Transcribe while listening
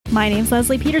My name's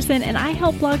Leslie Peterson, and I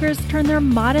help bloggers turn their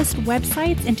modest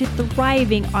websites into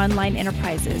thriving online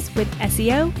enterprises with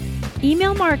SEO,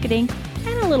 email marketing,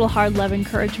 and a little hard love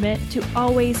encouragement to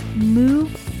always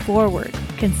move forward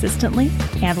consistently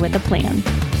and with a plan.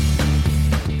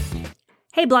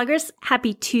 Hey bloggers,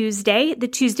 happy Tuesday, the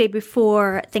Tuesday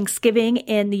before Thanksgiving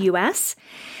in the US.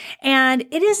 And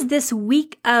it is this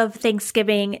week of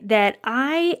Thanksgiving that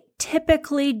I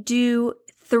typically do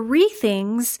 3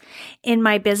 things in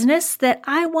my business that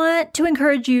I want to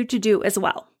encourage you to do as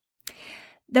well.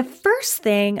 The first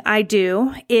thing I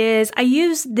do is I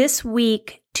use this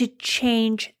week to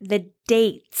change the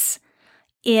dates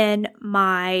in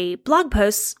my blog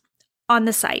posts on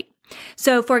the site.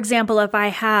 So for example, if I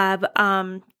have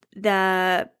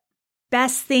the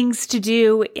best things to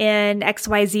do in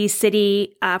XYZ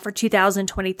city for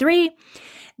 2023,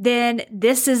 then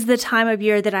this is the time of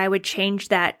year that I would change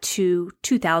that to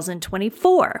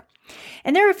 2024.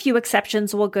 And there are a few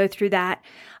exceptions. We'll go through that.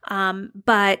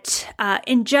 But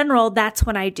in general, that's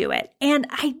when I do it. And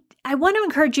I want to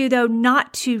encourage you, though,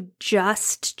 not to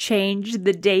just change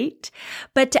the date,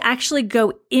 but to actually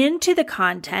go into the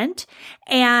content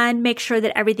and make sure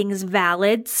that everything is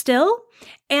valid still.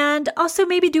 And also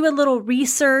maybe do a little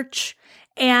research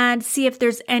and see if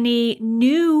there's any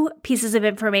new pieces of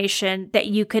information that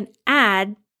you can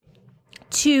add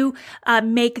to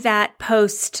make that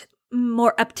post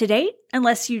more up to date,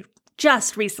 unless you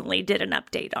just recently did an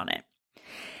update on it.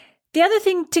 The other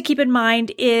thing to keep in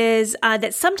mind is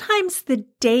that sometimes the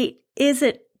date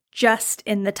isn't just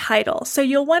in the title. So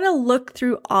you'll want to look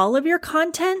through all of your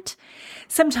content.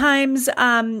 Sometimes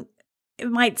it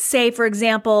might say, for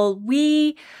example,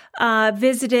 we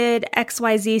visited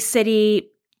XYZ city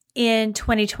in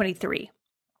 2023.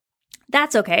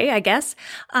 That's okay, I guess.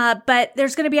 But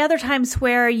there's going to be other times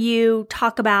where you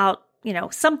talk about,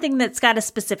 something that's got a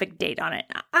specific date on it.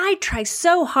 I try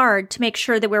so hard to make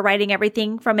sure that we're writing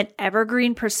everything from an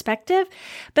evergreen perspective,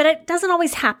 but it doesn't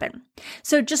always happen.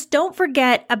 So just don't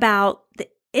forget about the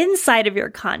inside of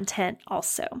your content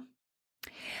also.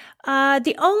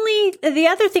 The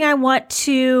other thing I want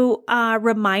to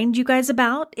remind you guys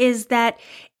about is that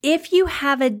if you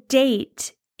have a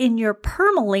date in your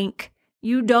permalink,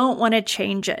 you don't want to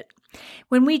change it.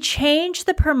 When we change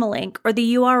the permalink or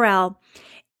the URL,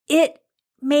 it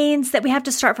means that we have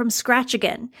to start from scratch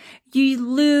again. You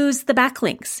lose the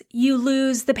backlinks. You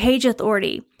lose the page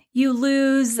authority. You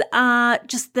lose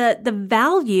just the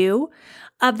value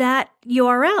of that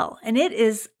URL. And it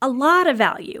is a lot of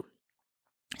value.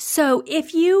 So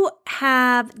if you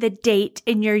have the date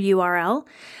in your URL,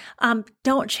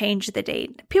 don't change the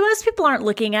date. Most people aren't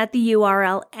looking at the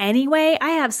URL anyway. I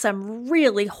have some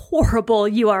really horrible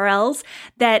URLs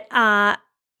that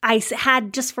I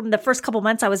had just from the first couple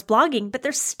months I was blogging, but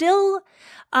they're still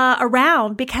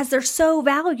around because they're so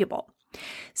valuable.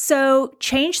 So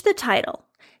change the title,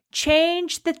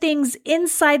 change the things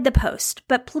inside the post,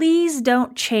 but please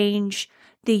don't change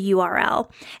the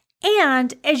URL.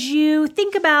 And as you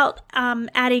think about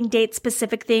adding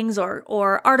date-specific things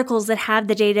or articles that have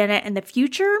the date in it in the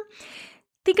future,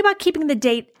 think about keeping the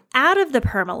date out of the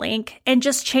permalink and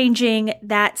just changing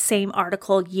that same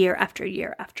article year after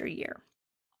year after year.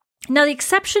 Now, the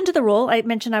exception to the rule, I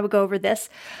mentioned I would go over this,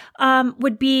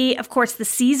 would be, of course, the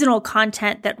seasonal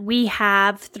content that we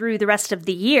have through the rest of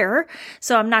the year.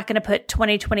 So I'm not going to put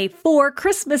 2024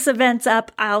 Christmas events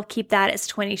up. I'll keep that as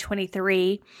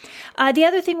 2023. The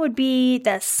other thing would be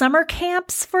the summer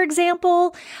camps, for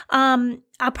example.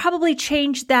 I'll probably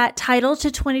change that title to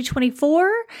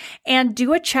 2024 and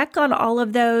do a check on all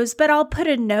of those, but I'll put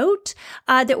a note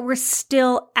that we're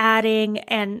still adding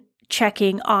and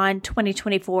checking on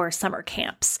 2024 summer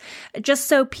camps, just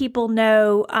so people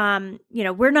know,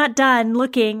 we're not done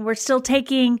looking. We're still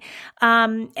taking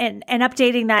and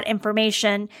updating that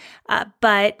information,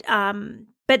 but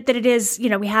that it is,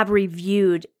 we have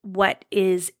reviewed what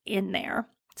is in there.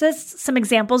 So that's some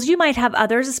examples. You might have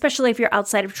others, especially if you're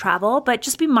outside of travel, but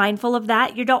just be mindful of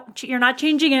that. You're not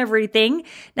changing everything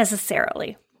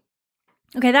necessarily.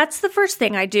 Okay, that's the first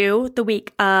thing I do the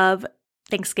week of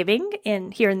Thanksgiving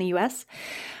here in the US.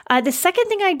 The second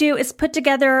thing I do is put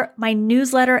together my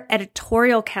newsletter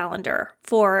editorial calendar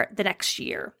for the next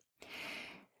year.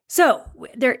 So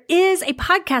there is a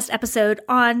podcast episode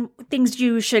on things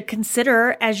you should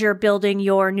consider as you're building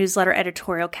your newsletter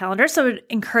editorial calendar. So I would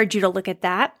encourage you to look at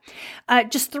that.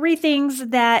 Just 3 things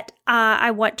that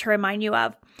I want to remind you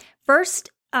of.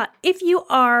 First, if you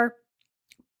are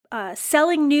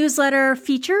selling newsletter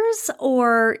features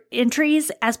or entries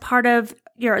as part of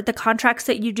the contracts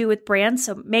that you do with brands,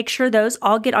 so make sure those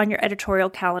all get on your editorial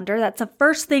calendar. That's the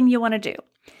first thing you want to do.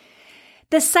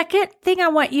 The second thing I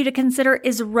want you to consider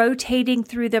is rotating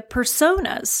through the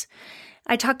personas.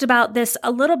 I talked about this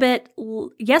a little bit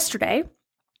yesterday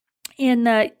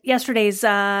in yesterday's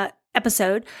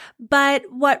episode, but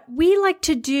what we like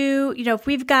to do, if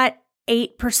we've got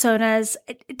 8 personas,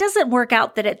 it doesn't work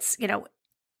out that it's,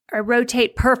 I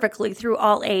rotate perfectly through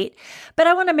all 8, but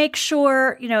I want to make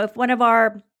sure, if one of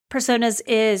our personas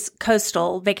is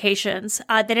coastal vacations,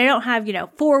 that I don't have,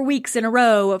 4 weeks in a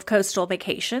row of coastal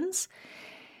vacations.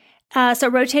 So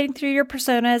rotating through your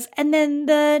personas. And then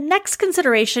the next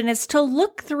consideration is to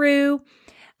look through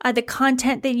the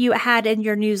content that you had in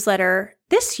your newsletter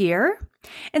this year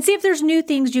and see if there's new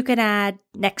things you can add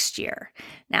next year.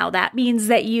 Now, that means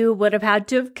that you would have had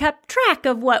to have kept track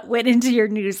of what went into your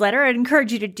newsletter. I'd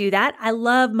encourage you to do that. I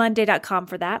love Monday.com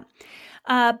for that.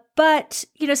 But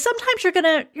sometimes you're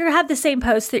gonna have the same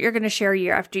post that you're gonna share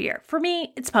year after year. For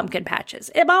me, it's pumpkin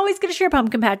patches. I'm always gonna share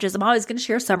pumpkin patches. I'm always gonna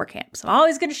share summer camps. I'm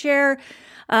always gonna share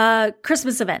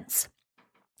Christmas events.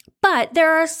 But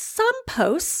there are some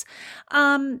posts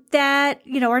that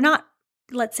are not,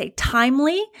 let's say,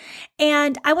 timely,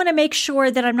 and I want to make sure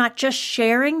that I'm not just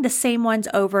sharing the same ones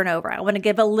over and over. I want to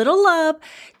give a little love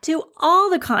to all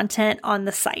the content on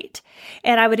the site,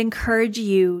 and I would encourage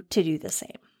you to do the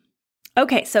same.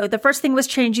 Okay, so the first thing was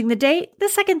changing the date. The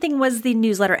second thing was the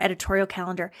newsletter editorial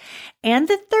calendar. And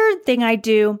the third thing I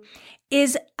do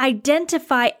is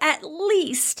identify at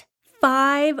least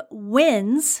 5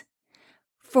 wins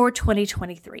for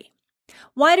 2023.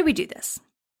 Why do we do this?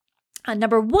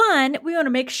 Number one, we want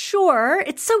to make sure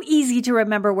it's so easy to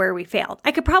remember where we failed.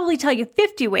 I could probably tell you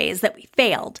 50 ways that we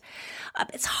failed.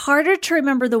 It's harder to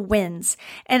remember the wins.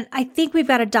 And I think we've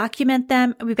got to document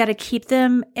them and we've got to keep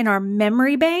them in our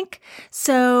memory bank.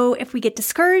 So if we get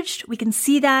discouraged, we can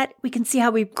see that. We can see how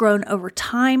we've grown over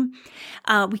time.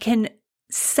 We can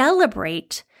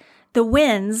celebrate the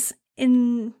wins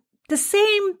in the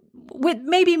same, with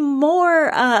maybe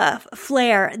more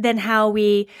flair than how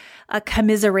we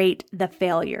commiserate the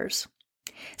failures.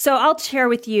 So I'll share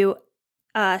with you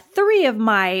 3 of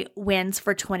my wins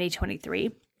for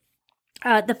 2023.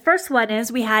 The first one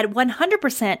is we had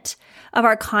 100% of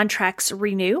our contracts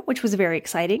renew, which was very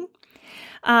exciting.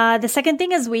 The second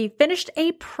thing is we finished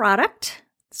a product.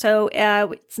 So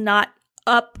it's not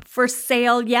up for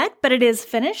sale yet, but it is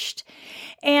finished.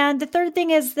 And the third thing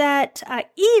is that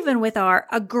even with our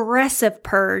aggressive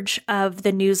purge of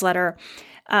the newsletter,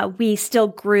 we still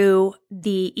grew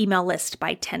the email list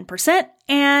by 10%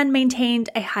 and maintained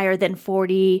a higher than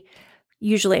 40,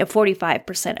 usually a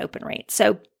 45% open rate.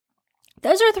 So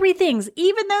those are 3 things.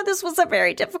 Even though this was a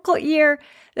very difficult year,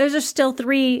 those are still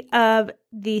 3 of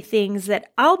the things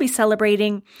that I'll be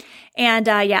celebrating. And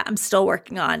I'm still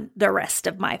working on the rest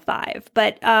of my 5.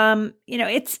 But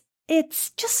it's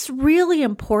just really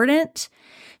important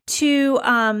to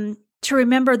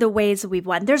remember the ways that we've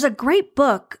won. There's a great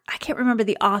book. I can't remember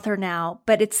the author now,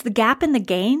 but it's The Gap and the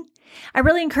Gain. I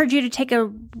really encourage you to take a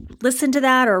listen to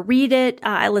that or read it.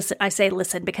 I say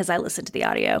listen because I listen to the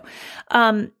audio,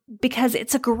 because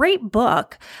it's a great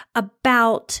book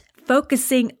about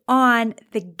focusing on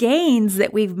the gains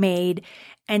that we've made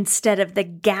instead of the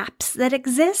gaps that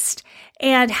exist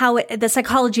and how the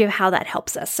psychology of how that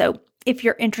helps us. So if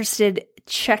you're interested,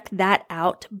 check that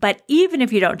out. But even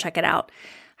if you don't check it out,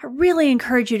 I really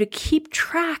encourage you to keep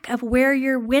track of where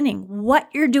you're winning, what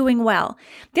you're doing well.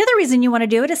 The other reason you want to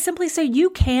do it is simply so you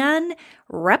can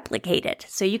replicate it,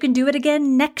 so you can do it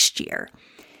again next year.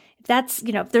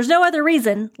 If there's no other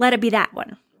reason, let it be that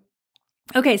one.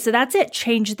 Okay, so that's it.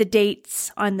 Change the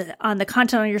dates on the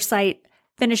content on your site,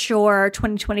 finish your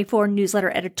 2024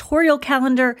 newsletter editorial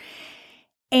calendar,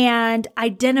 and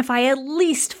identify at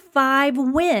least 5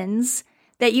 wins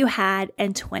that you had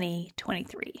in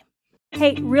 2023.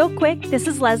 Hey, real quick, this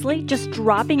is Leslie, just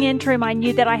dropping in to remind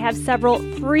you that I have several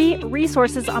free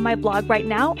resources on my blog right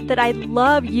now that I'd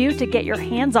love you to get your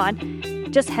hands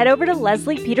on. Just head over to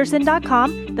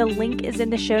lesliepeterson.com. The link is in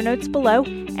the show notes below,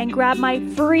 and grab my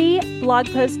free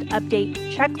blog post update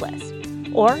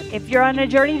checklist. Or if you're on a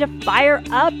journey to fire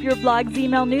up your blog's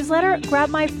email newsletter, grab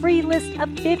my free list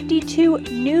of 52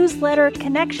 newsletter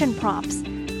connection prompts.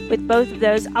 With both of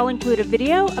those, I'll include a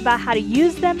video about how to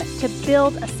use them to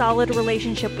build a solid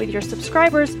relationship with your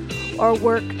subscribers or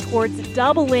work towards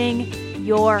doubling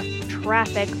your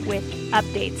traffic with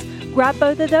updates. Grab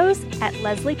both of those at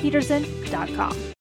lesliepeterson.com.